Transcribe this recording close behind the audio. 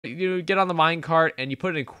you get on the minecart and you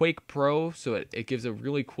put it in Quake Pro, so it gives a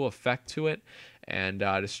really cool effect to it. And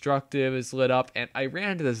Destructive is lit up. And I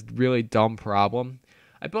ran into this really dumb problem.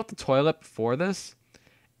 I built the toilet before this,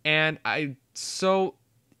 and I so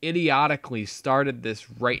idiotically started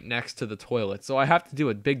this right next to the toilet. So I have to do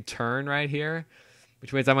a big turn right here,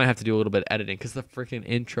 which means I might have to do a little bit of editing because the freaking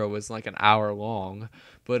intro was like an hour long.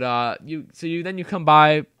 But you come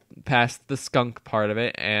by past the skunk part of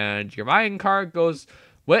it, and your minecart goes,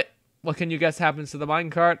 what can you guess happens to the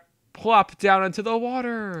minecart? Plop down into the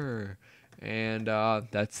water. And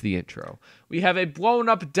that's the intro. We have a blown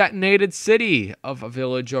up detonated city of a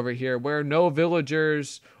village over here where no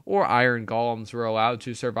villagers or iron golems were allowed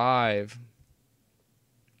to survive.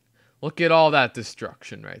 Look at all that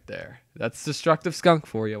destruction right there. That's destructive skunk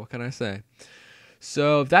for you. What can I say?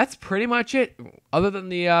 So that's pretty much it. Other than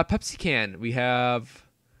the Pepsi can, we have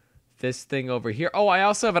this thing over here. Oh, I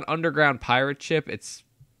also have an underground pirate ship.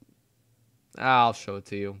 I'll show it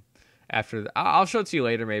to you. I'll show it to you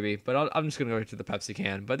later maybe, but I'm just going to go to the Pepsi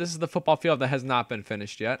can. But this is the football field that has not been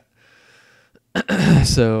finished yet.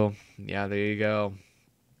 So, yeah, there you go.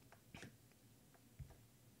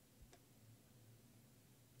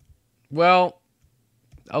 Well,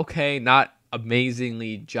 okay, not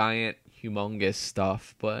amazingly giant, humongous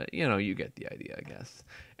stuff, but, you get the idea, I guess.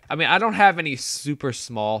 I mean, I don't have any super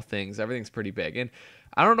small things. Everything's pretty big. And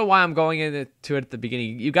I don't know why I'm going into it at the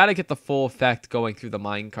beginning. You got to get the full effect going through the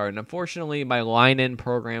minecart. And unfortunately, my line-in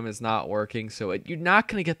program is not working. So you're not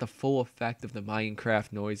going to get the full effect of the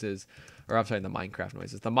Minecraft noises. Or I'm sorry, the Minecraft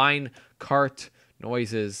noises. The minecart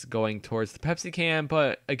noises going towards the Pepsi can.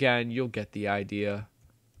 But again, you'll get the idea.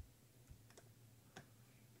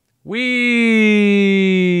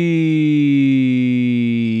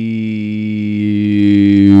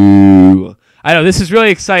 I know, this is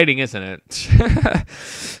really exciting, isn't it?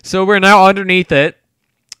 So we're now underneath it.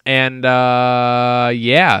 And,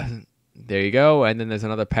 yeah. There you go. And then there's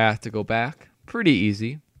another path to go back. Pretty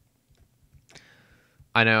easy.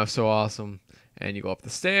 I know, so awesome. And you go up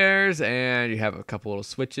the stairs, and you have a couple little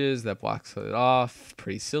switches that blocks it off.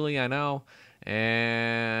 Pretty silly, I know.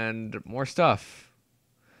 And more stuff.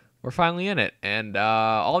 We're finally in it. And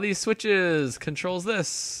all these switches controls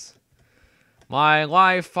this. My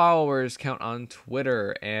live followers count on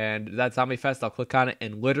Twitter, and that's ZombieFest. I'll click on it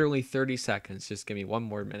in literally 30 seconds. Just give me one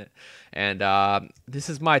more minute. And this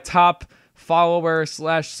is my top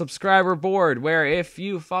follower/subscriber board, where if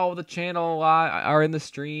you follow the channel a lot, are in the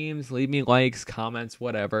streams, leave me likes, comments,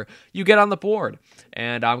 whatever, you get on the board.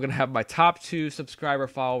 And I'm going to have my top 2 subscriber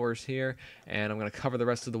followers here, and I'm going to cover the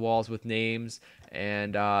rest of the walls with names.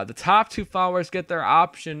 And the top 2 followers get their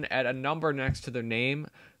option at a number next to their name,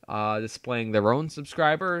 displaying their own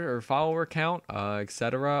subscriber or follower count,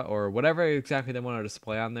 etc., or whatever exactly they want to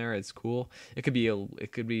display on there. It's cool. It could be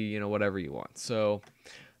whatever you want. So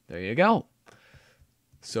there you go.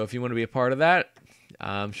 So if you want to be a part of that,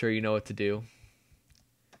 I'm sure you know what to do.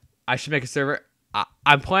 I should make a server.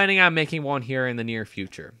 I'm planning on making one here in the near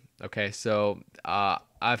future. Okay, so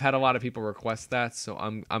I've had a lot of people request that, so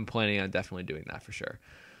I'm planning on definitely doing that for sure.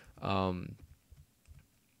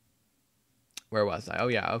 Where was I? Oh,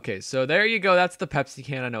 yeah. Okay, so there you go. That's the Pepsi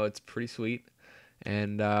can. I know it's pretty sweet.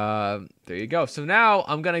 And there you go. So now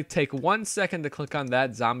I'm going to take 1 second to click on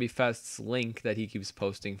that ZombieFest's link that he keeps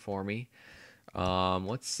posting for me.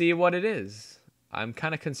 Let's see what it is. I'm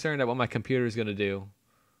kind of concerned at what my computer is going to do.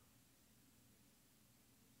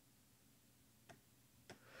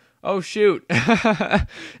 Oh, shoot.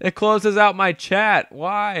 It closes out my chat.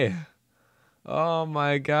 Why? Oh,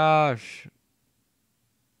 my gosh.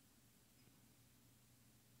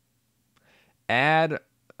 Add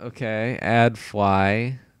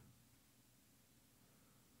fly.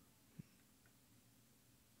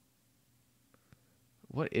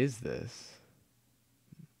 What is this?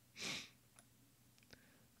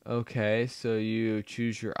 Okay, so you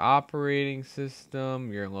choose your operating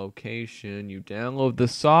system, your location, you download the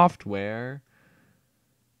software.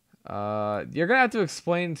 You're gonna have to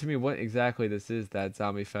explain to me what exactly this is, that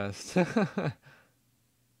ZombieFest.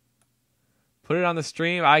 Put it on the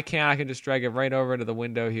stream. I can just drag it right over to the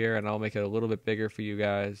window here, and I'll make it a little bit bigger for you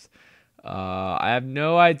guys. I have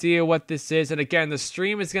no idea what this is. And again, the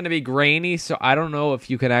stream is going to be grainy, so I don't know if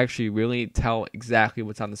you can actually really tell exactly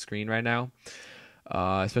what's on the screen right now.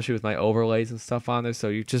 Especially with my overlays and stuff on there, so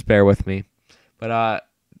you just bear with me. But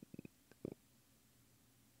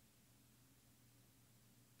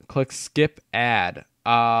click skip ad.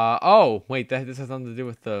 Oh, wait, this has nothing to do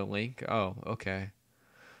with the link. Oh, okay.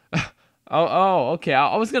 Okay.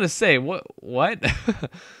 I was gonna say what?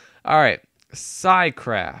 All right,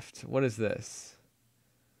 Psycraft. What is this?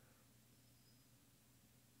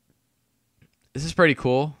 This is pretty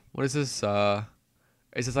cool. What is this?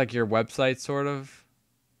 Is this like your website sort of?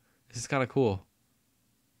 This is kind of cool.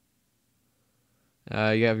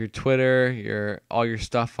 You have your Twitter, your all your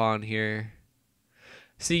stuff on here.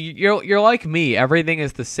 See, you're like me. Everything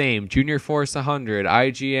is the same. Junior Force 100,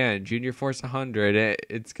 IGN, Junior Force 100.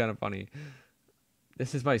 It's kind of funny.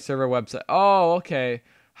 This is my server website. Oh, okay.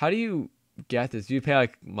 How do you get this? Do you pay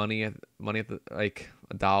like money at the like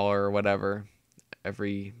 $1 or whatever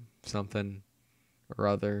every something or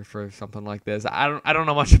other for something like this? I don't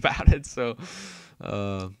know much about it, so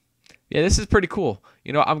yeah, this is pretty cool.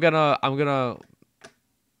 You know, I'm gonna.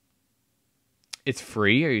 It's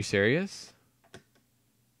free. Are you serious?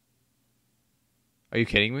 Are you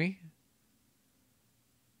kidding me?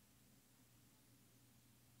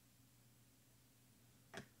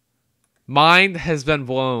 Mind has been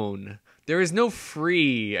blown. There is no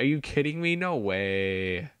free. Are you kidding me? No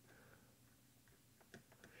way.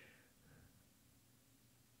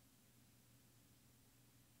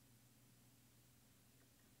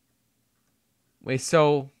 Wait,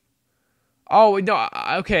 so... Oh, no,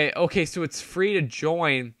 okay, so it's free to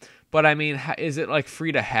join, but I mean, is it like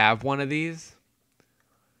free to have one of these?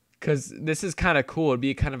 Because this is kind of cool. It'd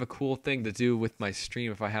be kind of a cool thing to do with my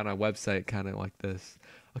stream if I had a website kind of like this.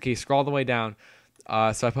 Okay, scroll all the way down.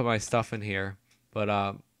 So I put my stuff in here.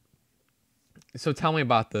 But, so tell me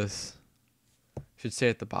about this. Should say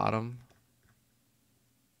at the bottom.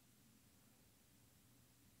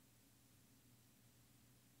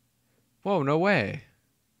 Whoa, no way.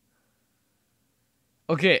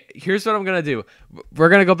 Okay, here's what I'm gonna do. We're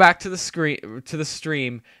gonna go back to the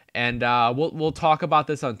stream, and we'll talk about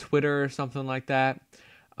this on Twitter or something like that.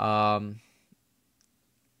 And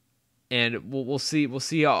we'll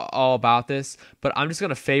see all about this. But I'm just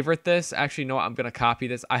gonna favorite this. Actually, no, I'm gonna copy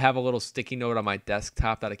this. I have a little sticky note on my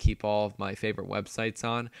desktop that I keep all of my favorite websites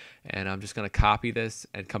on, and I'm just gonna copy this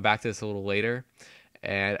and come back to this a little later,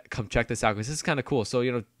 and come check this out because this is kind of cool.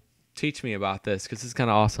 So teach me about this because this is kind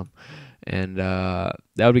of awesome, and that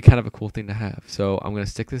would be kind of a cool thing to have. So I'm gonna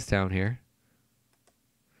stick this down here,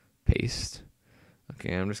 paste.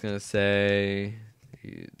 Okay, I'm just gonna say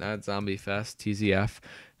that Zombie Fest TZF,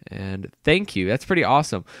 and thank you. That's pretty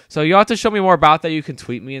awesome. So you'll have to show me more about that. You can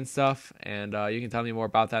tweet me and stuff, and you can tell me more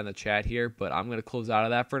about that in the chat here. But I'm gonna close out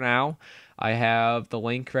of that for now. I have the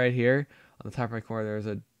link right here on the top right corner. There's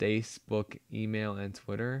a Facebook, email, and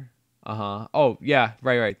Twitter. Oh, yeah,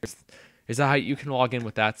 right. Is that how you can log in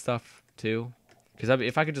with that stuff, too? Because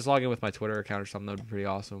if I could just log in with my Twitter account or something, that would be pretty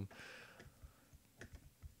awesome.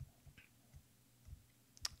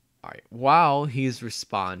 All right, while he's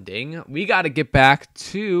responding, we got to get back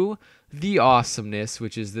to the awesomeness,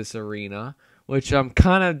 which is this arena, which I'm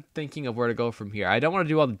kind of thinking of where to go from here. I don't want to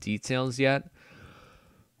do all the details yet,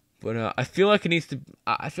 but I feel like it needs to...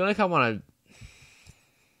 I feel like I want to...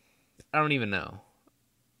 I don't even know.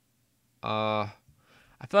 I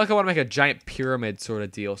feel like I want to make a giant pyramid sort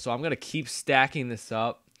of deal, so I'm going to keep stacking this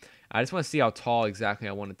up. I just want to see how tall exactly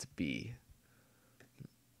I want it to be.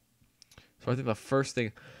 So I think the first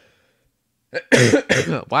thing...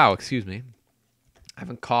 Wow, excuse me. I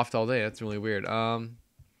haven't coughed all day. That's really weird.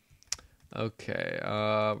 Okay,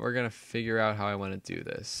 we're going to figure out how I want to do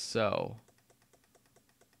this. So...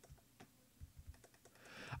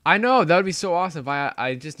 I know, that would be so awesome if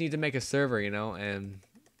I just need to make a server, and...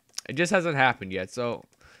 It just hasn't happened yet. So,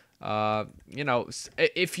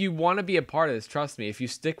 if you want to be a part of this, trust me. If you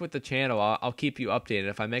stick with the channel, I'll keep you updated.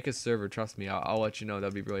 If I make a server, trust me, I'll let you know.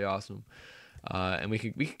 That'd be really awesome. And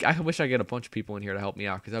I wish I get a bunch of people in here to help me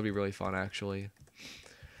out because that'd be really fun, actually.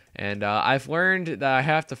 And I've learned that I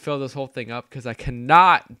have to fill this whole thing up because I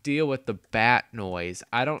cannot deal with the bat noise.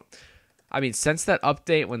 Since that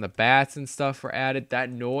update when the bats and stuff were added,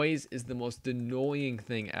 that noise is the most annoying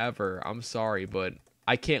thing ever. I'm sorry, but...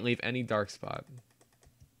 I can't leave any dark spot.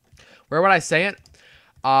 Where would I say it?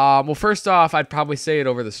 Well, first off, I'd probably say it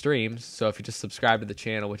over the streams. So if you just subscribe to the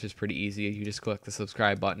channel, which is pretty easy, you just click the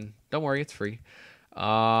subscribe button. Don't worry, it's free.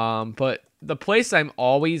 But the place I'm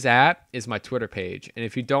always at is my Twitter page. And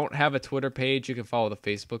if you don't have a Twitter page, you can follow the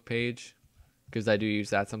Facebook page because I do use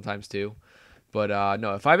that sometimes too. But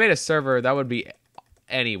no, if I made a server, that would be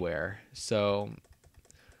anywhere. So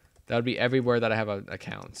that would be everywhere that I have an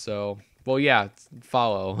account. So... Well, yeah,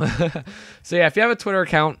 follow. So, yeah, if you have a Twitter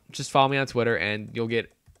account, just follow me on Twitter, and you'll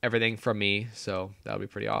get everything from me. So, that'll be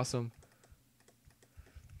pretty awesome.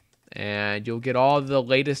 And you'll get all the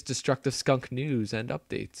latest Destructive Skunk news and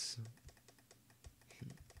updates.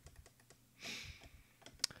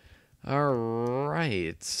 All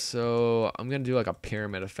right. So, I'm going to do like a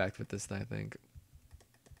pyramid effect with this, I think.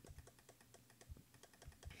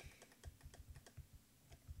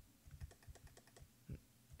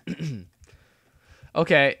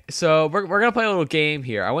 Okay, so we're gonna play a little game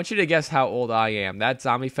here. I want you to guess how old I am. That's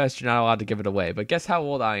Zombie Fest. You're not allowed to give it away, but guess how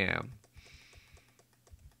old I am.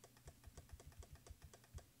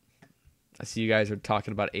 I see you guys are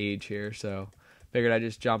talking about age here, so figured I'd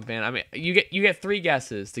just jump in. I mean, you get 3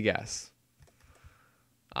 guesses to guess.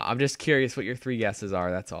 I'm just curious what your 3 guesses are.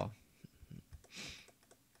 That's all.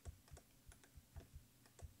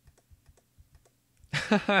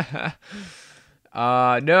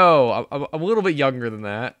 No, I'm a little bit younger than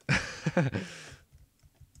that.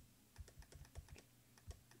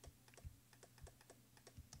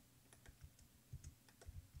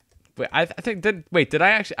 Wait, I think did I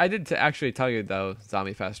actually I did actually tell you though,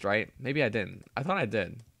 Zombie Fest, right? Maybe I didn't. I thought I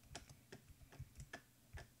did.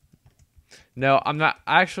 No, I'm not.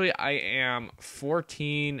 Actually, I am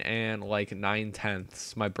 14 and like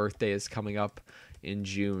 9/10. My birthday is coming up in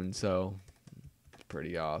June, so it's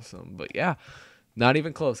pretty awesome. But yeah, not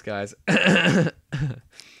even close, guys.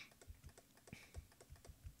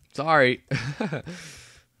 Sorry.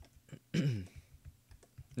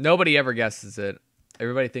 Nobody ever guesses it.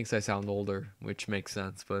 Everybody thinks I sound older, which makes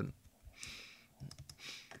sense, but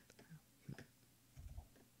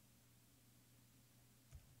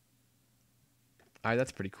all right,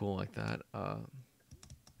 that's pretty cool like that. Are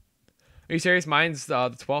you serious? Mine's the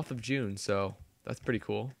 12th of June, so that's pretty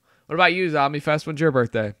cool. What about you, Zombie Fest? When's your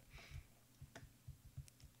birthday?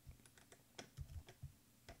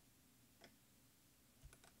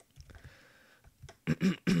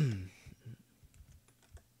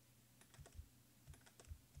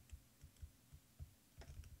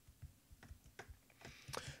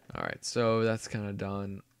 All right, so that's kind of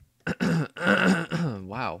done.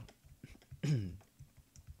 Wow.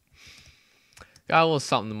 Got a little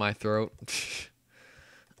something in my throat.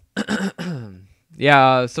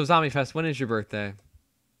 Yeah, so Zombie Fest, when is your birthday?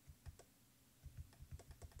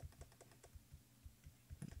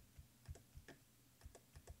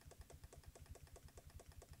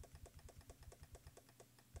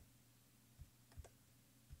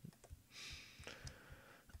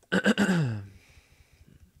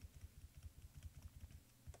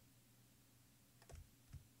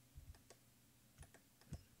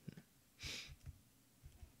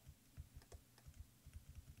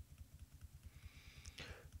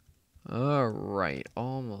 All right,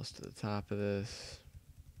 almost to the top of this.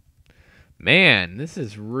 Man, this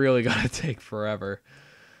is really gonna take forever.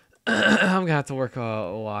 I'm gonna have to work a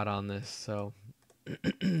lot on this, so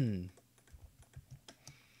I'm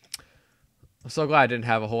so glad I didn't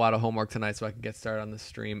have a whole lot of homework tonight so I can get started on the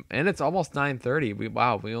stream. And it's almost 9:30.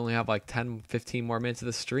 We only have like 10, 15 more minutes of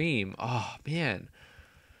the stream. Oh man.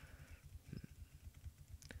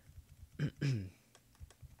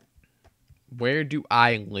 Where do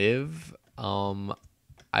I live?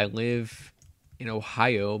 I live in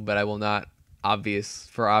Ohio, but I will not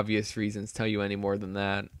for obvious reasons tell you any more than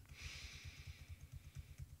that.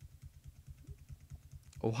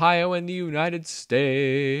 Ohio in the United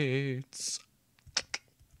States.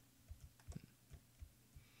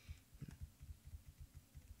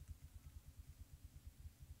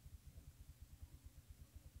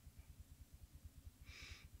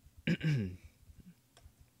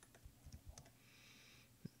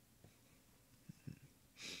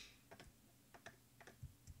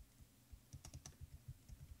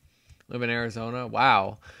 Live in Arizona?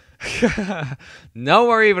 Wow.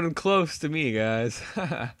 Nowhere even close to me, guys.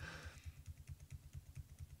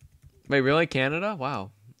 Wait, really? Canada?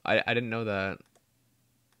 Wow. I didn't know that.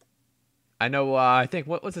 I know I think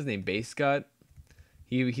what's his name? Base Gut.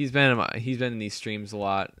 He's been in these streams a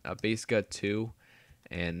lot. Base Gut 2,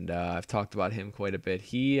 and I've talked about him quite a bit.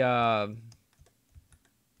 He's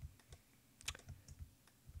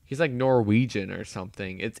like Norwegian or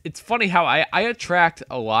something. It's funny how I attract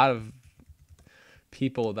a lot of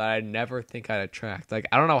people that I never think I'd attract. Like,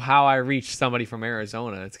 I don't know how I reached somebody from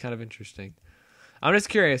Arizona. It's kind of interesting. I'm just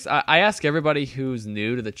curious. I ask everybody who's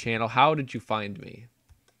new to the channel, how did you find me?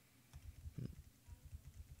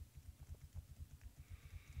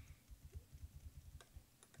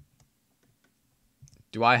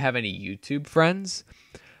 Do I have any YouTube friends?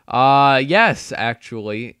 Yes,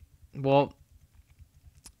 actually. Well,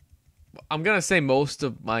 I'm gonna say most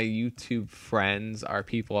of my YouTube friends are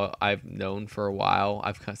people I've known for a while.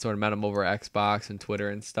 I've sort of met them over Xbox and Twitter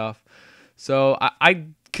and stuff. So I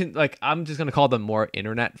can I'm just gonna call them more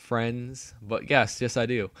internet friends. But yes, I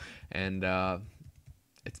do, and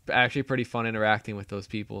it's actually pretty fun interacting with those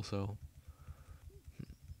people. So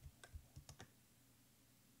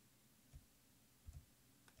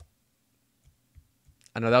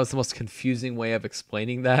I know that was the most confusing way of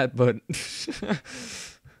explaining that, but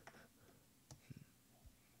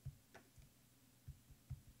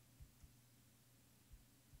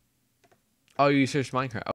Oh, you searched Minecraft.